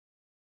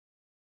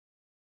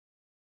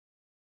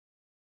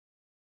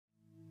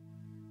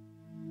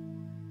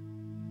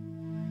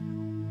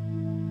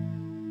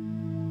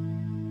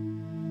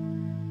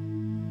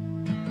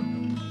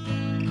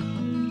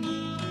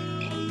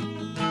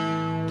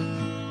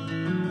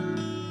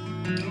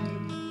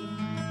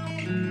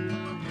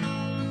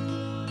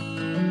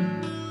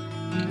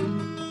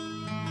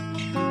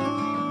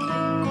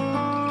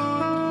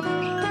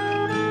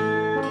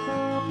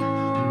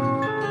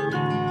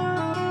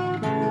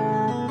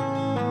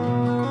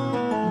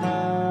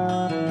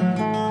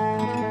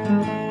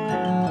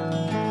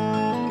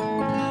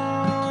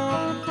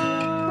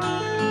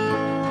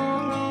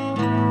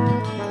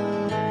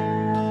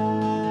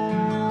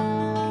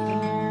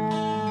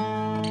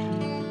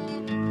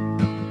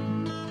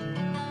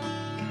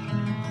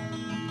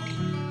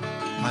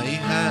I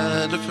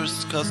had a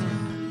first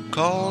cousin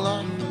called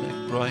on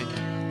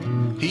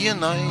McBride. He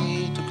and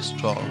I took a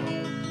stroll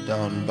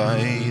down by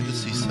the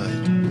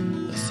seaside,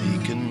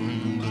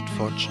 seeking good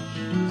fortune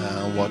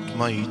and what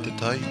might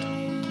betide.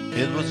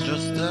 It was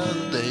just as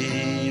the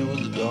day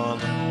was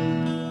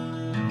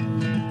dawning.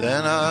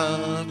 Then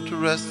after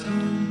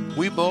resting,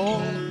 we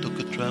both took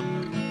a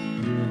tramp,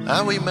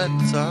 and we met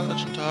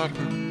Sergeant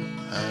Harper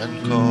and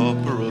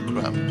Corporal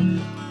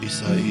Cramp,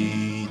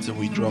 besides a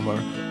wee drummer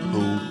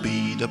who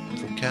beat up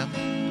for camp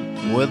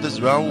with his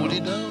rowdy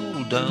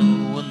dow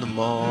in the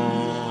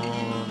morning.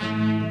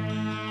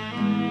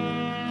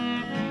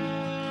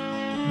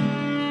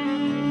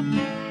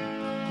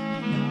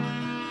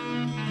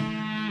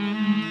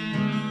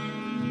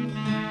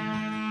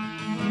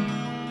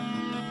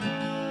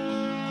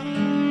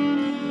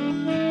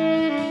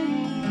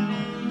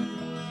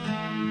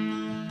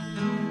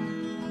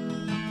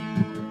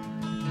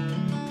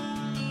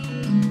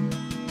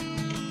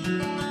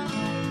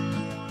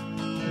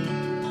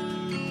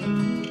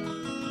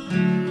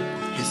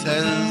 He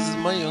says,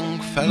 my young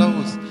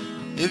fellows,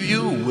 if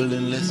you will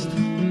enlist,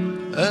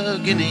 a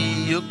guinea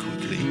you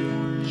quickly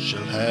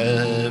shall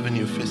have in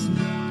your fist,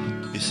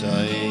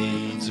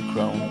 besides a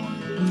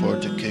crown for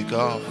to kick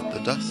off the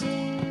dust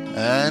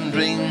and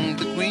ring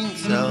the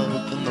Queen's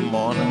health in the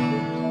morning.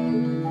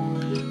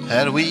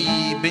 Had we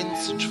been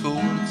such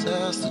fools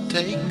as to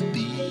take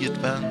the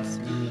advance,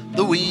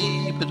 the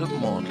wee bit of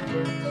money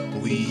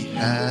we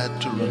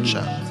had to run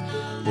chance,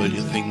 will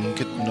you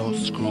think it no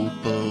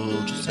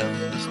scruple to send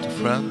us to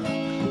France,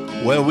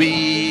 where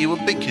we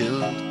would be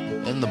killed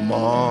in the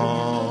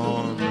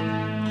morning?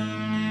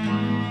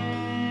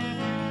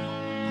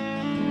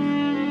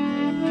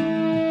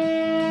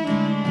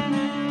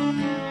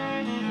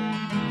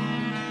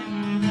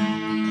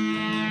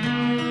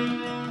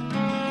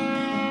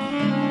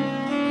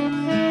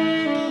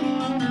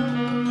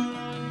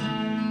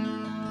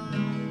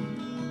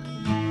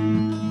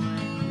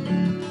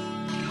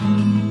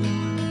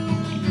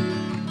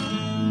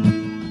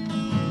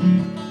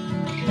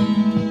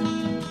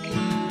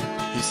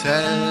 He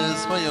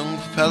says, my young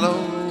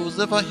fellows,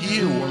 if I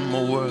hear one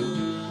more word,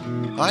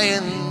 I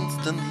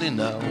instantly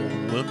now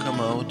will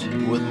come out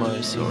with my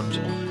sword,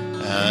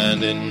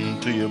 and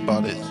into your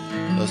bodies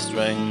the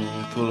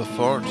strength will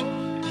afford.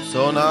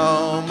 So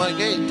now, my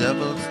gay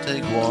devils,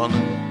 take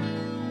warning.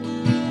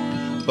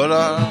 But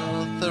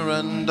Arthur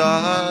and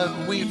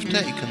I, we've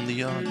taken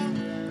the odds.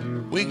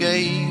 We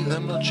gave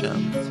them no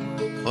chance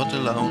but to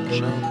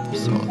launch out the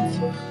swords.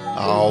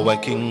 Our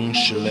whacking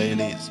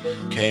shillelaghs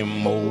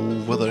came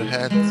over their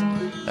heads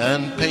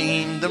and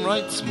pained them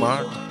right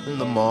smart in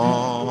the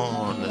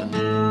morning.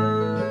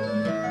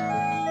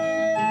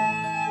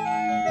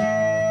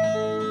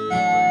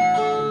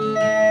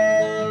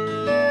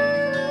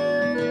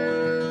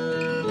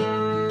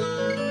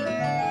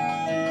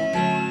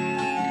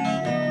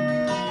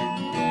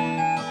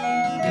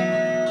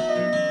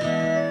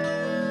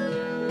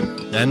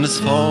 And as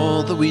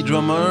for the wee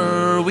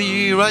drummer,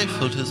 we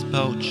rifled his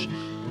pouch,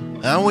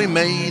 and we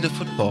made a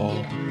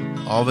football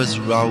of his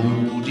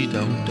rowdy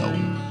dow,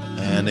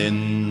 and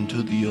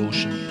into the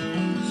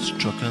ocean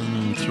struck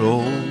and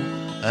throw,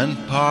 and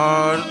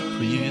parted the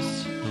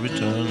previous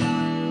return.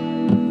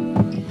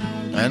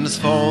 And as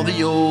for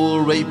the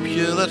old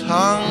rapier that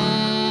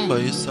hung by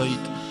his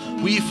side,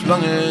 we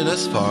flung it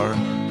as far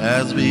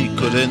as we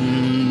could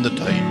in the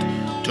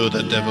tide. To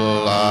the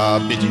devil I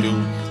bid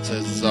you,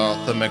 says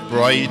Arthur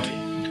McBride,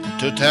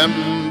 to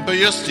temper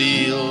your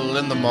steel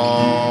in the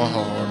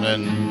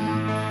morning.